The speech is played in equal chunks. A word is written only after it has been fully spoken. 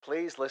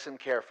Please listen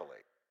carefully.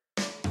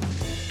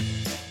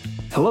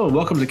 Hello and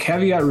welcome to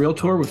Caveat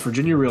Realtor with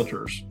Virginia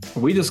Realtors,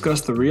 where we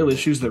discuss the real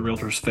issues that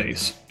realtors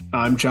face.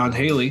 I'm John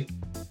Haley.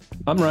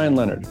 I'm Ryan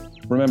Leonard.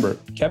 Remember,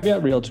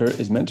 Caveat Realtor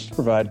is meant to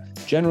provide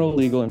general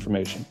legal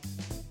information.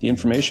 The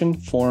information,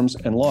 forms,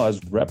 and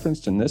laws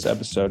referenced in this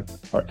episode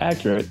are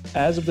accurate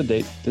as of the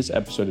date this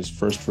episode is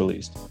first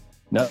released.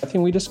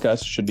 Nothing we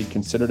discuss should be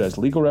considered as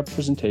legal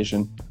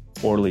representation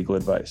or legal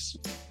advice.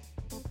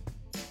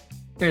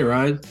 Hey,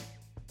 Ryan.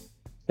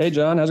 Hey,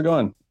 John. How's it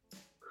going?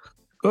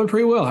 Going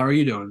pretty well. How are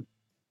you doing?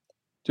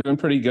 Doing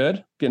pretty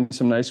good. Getting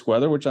some nice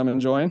weather, which I'm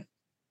enjoying.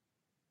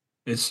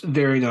 It's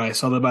very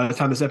nice, although by the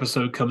time this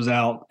episode comes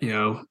out,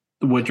 the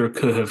winter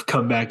could have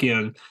come back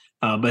in.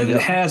 But if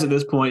it has at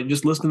this point,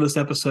 just listen to this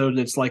episode, and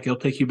it's like it'll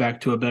take you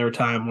back to a better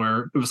time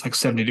where it was like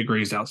 70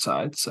 degrees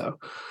outside. So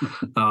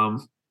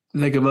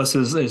think of us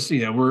as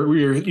we're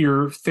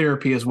your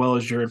therapy as well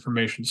as your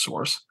information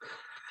source.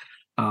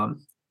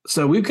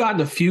 So we've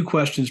gotten a few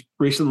questions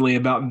recently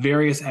about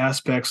various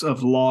aspects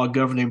of law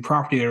governing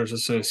property owners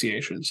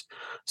associations.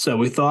 So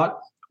we thought,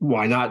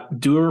 why not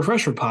do a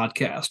refresher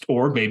podcast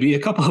or maybe a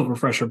couple of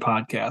refresher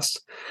podcasts?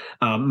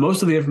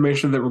 Most of the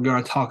information that we're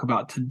going to talk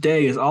about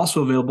today is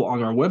also available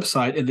on our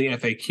website in the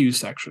FAQ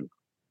section.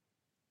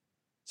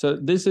 So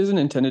this isn't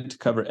intended to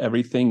cover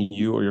everything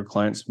you or your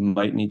clients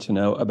might need to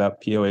know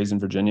about POAs in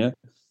Virginia,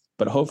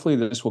 but hopefully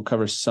this will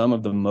cover some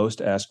of the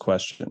most asked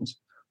questions.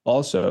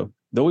 Also,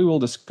 though we will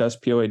discuss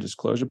POA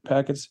disclosure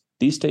packets,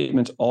 these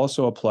statements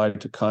also apply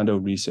to condo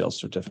resale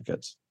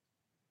certificates.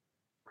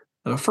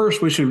 First,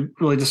 we should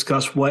really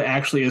discuss what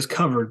actually is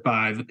covered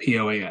by the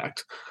POA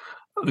Act.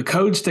 The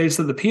code states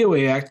that the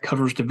POA Act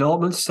covers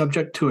developments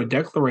subject to a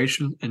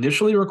declaration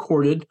initially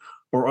recorded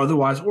or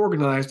otherwise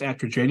organized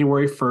after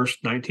January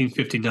 1st,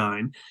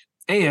 1959,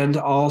 and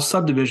all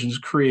subdivisions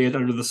created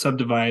under the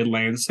Subdivided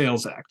Land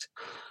Sales Act.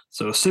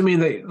 So assuming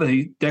that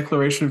the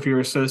declaration for your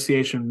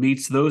association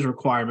meets those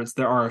requirements,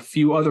 there are a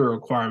few other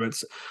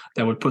requirements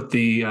that would put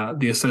the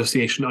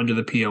association under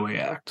the POA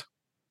Act.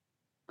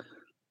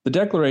 The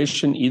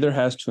declaration either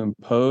has to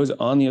impose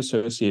on the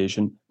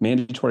association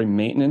mandatory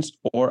maintenance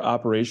or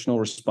operational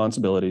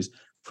responsibilities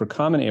for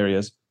common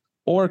areas,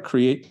 or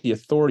create the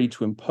authority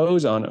to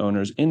impose on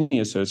owners in the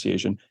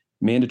association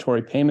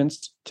mandatory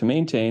payments to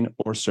maintain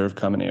or serve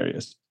common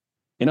areas.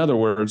 In other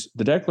words,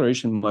 the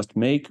declaration must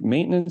make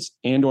maintenance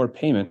and/or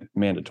payment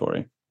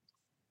mandatory.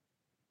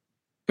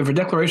 If a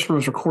declaration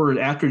was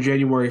recorded after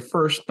January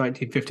 1st,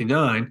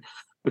 1959,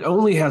 but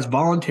only has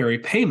voluntary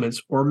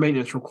payments or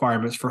maintenance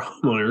requirements for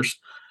homeowners,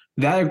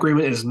 that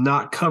agreement is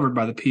not covered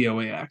by the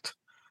POA Act.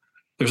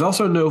 There's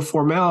also no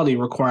formality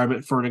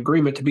requirement for an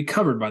agreement to be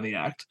covered by the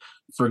Act.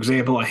 For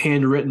example, a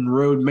handwritten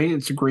road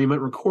maintenance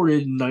agreement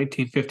recorded in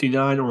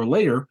 1959 or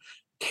later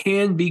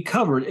can be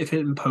covered if it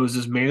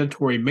imposes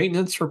mandatory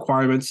maintenance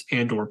requirements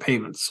and/or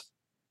payments.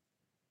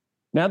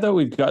 Now that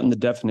we've gotten the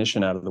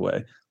definition out of the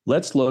way,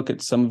 let's look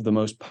at some of the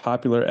most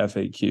popular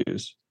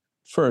FAQs.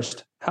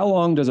 First, how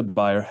long does a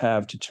buyer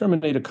have to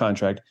terminate a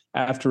contract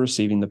after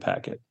receiving the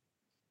packet?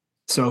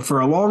 So for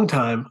a long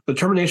time, the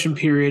termination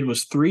period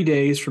was 3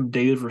 days from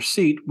date of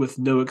receipt with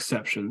no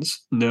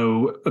exceptions,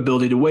 no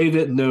ability to waive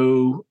it,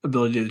 no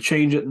ability to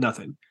change it,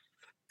 nothing.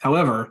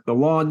 However, the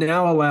law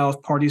now allows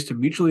parties to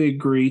mutually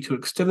agree to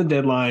extend the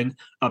deadline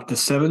up to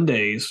 7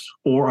 days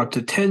or up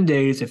to 10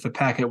 days if the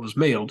packet was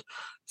mailed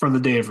from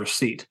the date of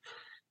receipt.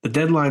 The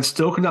deadline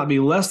still cannot be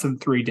less than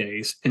 3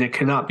 days, and it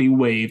cannot be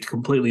waived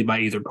completely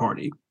by either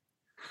party.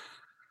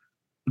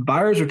 The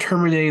buyers are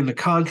terminating the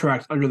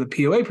contract under the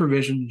POA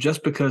provision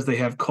just because they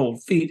have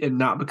cold feet and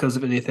not because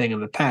of anything in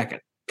the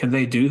packet. Can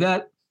they do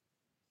that?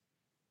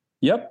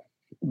 Yep.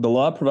 The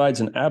law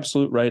provides an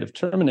absolute right of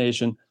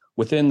termination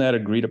within that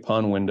agreed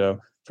upon window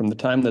from the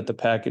time that the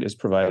packet is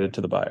provided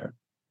to the buyer.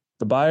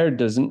 The buyer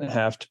doesn't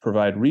have to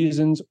provide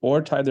reasons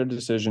or tie their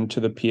decision to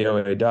the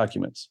POA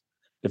documents.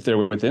 If they're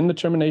within the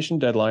termination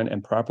deadline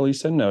and properly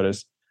send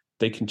notice,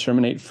 they can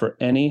terminate for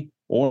any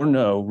or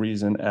no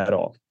reason at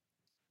all.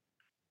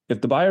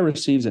 If the buyer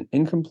receives an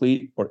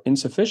incomplete or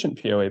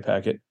insufficient POA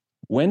packet,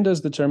 when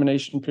does the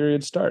termination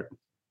period start?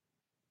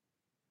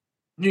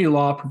 Virginia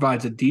law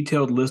provides a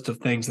detailed list of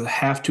things that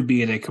have to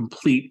be in a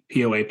complete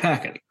POA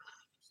packet.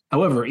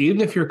 However,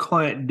 even if your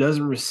client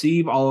doesn't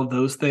receive all of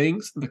those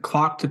things, the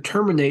clock to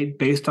terminate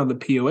based on the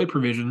POA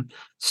provision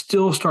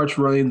still starts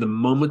running the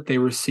moment they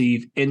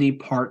receive any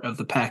part of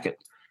the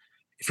packet.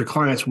 If your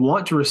clients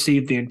want to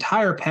receive the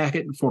entire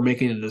packet before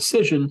making a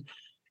decision,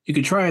 you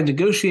can try and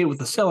negotiate with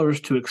the sellers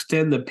to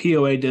extend the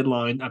POA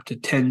deadline up to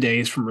 10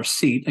 days from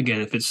receipt, again,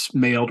 if it's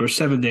mailed, or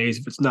 7 days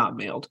if it's not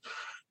mailed.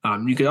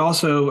 You could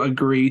also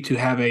agree to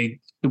have a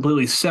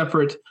completely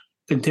separate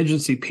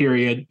contingency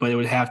period, but it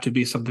would have to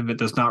be something that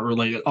does not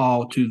relate at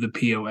all to the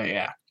POA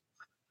Act.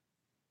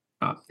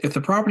 If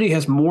the property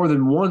has more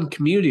than one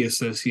community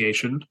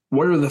association,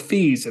 what are the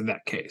fees in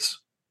that case?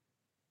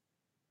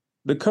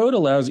 The code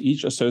allows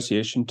each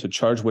association to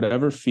charge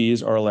whatever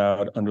fees are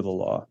allowed under the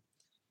law.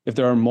 If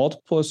there are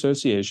multiple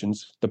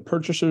associations, the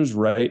purchaser's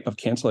right of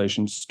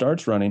cancellation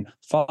starts running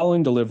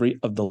following delivery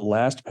of the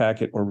last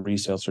packet or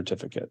resale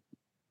certificate.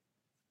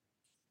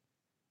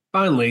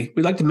 Finally,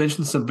 we'd like to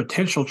mention some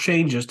potential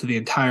changes to the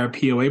entire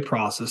POA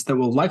process that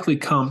will likely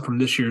come from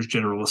this year's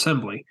General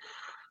Assembly.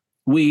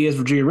 We, as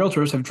Virginia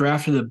Realtors, have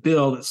drafted a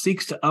bill that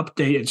seeks to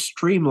update and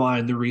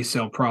streamline the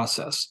resale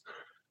process.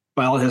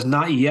 While it has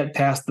not yet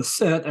passed the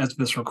Senate as of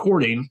this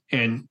recording,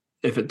 and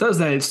if it does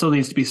that, it still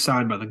needs to be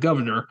signed by the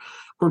governor,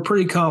 we're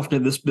pretty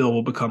confident this bill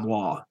will become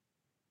law.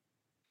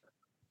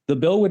 The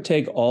bill would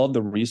take all of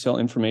the resale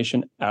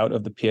information out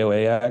of the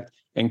POA Act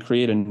and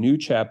create a new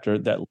chapter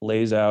that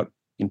lays out,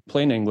 in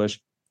plain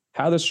English,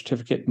 how the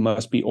certificate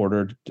must be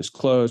ordered,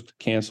 disclosed,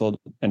 canceled,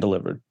 and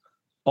delivered.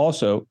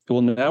 Also, it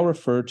will now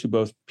refer to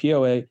both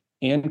POA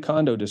and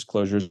condo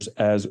disclosures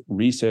as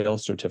resale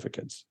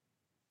certificates.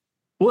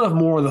 We'll have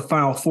more on the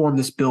final form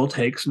this bill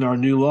takes in our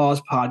New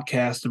Laws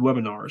podcast and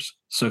webinars.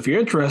 So if you're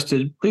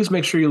interested, please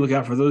make sure you look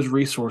out for those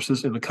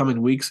resources in the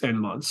coming weeks and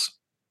months.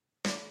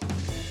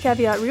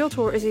 Caveat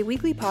Realtor is a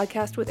weekly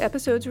podcast with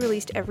episodes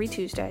released every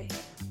Tuesday.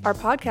 Our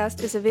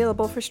podcast is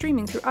available for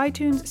streaming through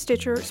iTunes,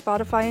 Stitcher,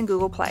 Spotify, and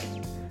Google Play.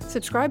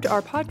 Subscribe to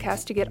our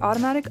podcast to get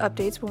automatic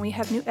updates when we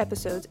have new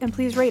episodes, and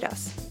please rate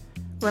us.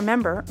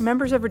 Remember,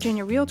 members of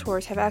Virginia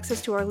Realtors have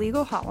access to our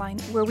legal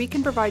hotline where we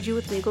can provide you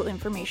with legal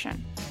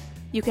information.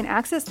 You can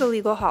access the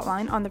legal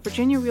hotline on the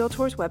Virginia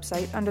Realtors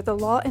website under the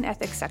Law and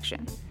Ethics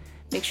section.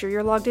 Make sure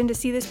you're logged in to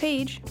see this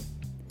page.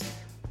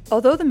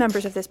 Although the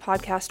members of this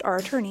podcast are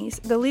attorneys,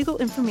 the legal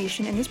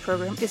information in this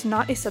program is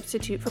not a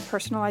substitute for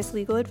personalized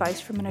legal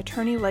advice from an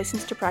attorney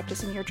licensed to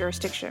practice in your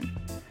jurisdiction.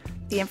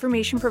 The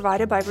information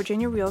provided by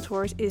Virginia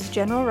Realtors is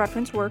general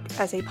reference work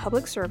as a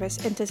public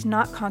service and does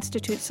not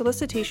constitute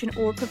solicitation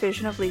or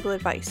provision of legal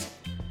advice.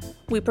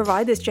 We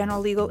provide this general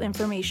legal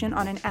information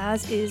on an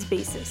as-is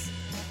basis.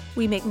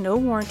 We make no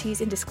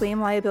warranties and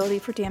disclaim liability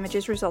for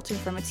damages resulting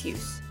from its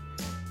use.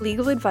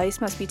 Legal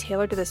advice must be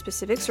tailored to the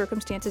specific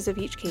circumstances of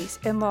each case,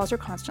 and laws are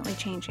constantly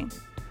changing.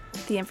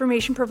 The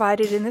information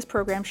provided in this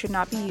program should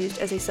not be used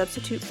as a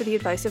substitute for the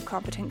advice of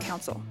competent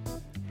counsel.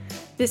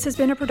 This has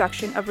been a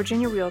production of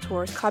Virginia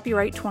Realtors,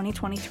 copyright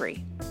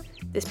 2023.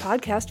 This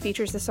podcast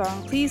features the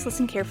song Please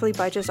Listen Carefully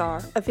by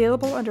Jahzzar,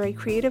 available under a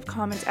Creative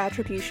Commons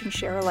Attribution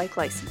Share-alike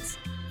license.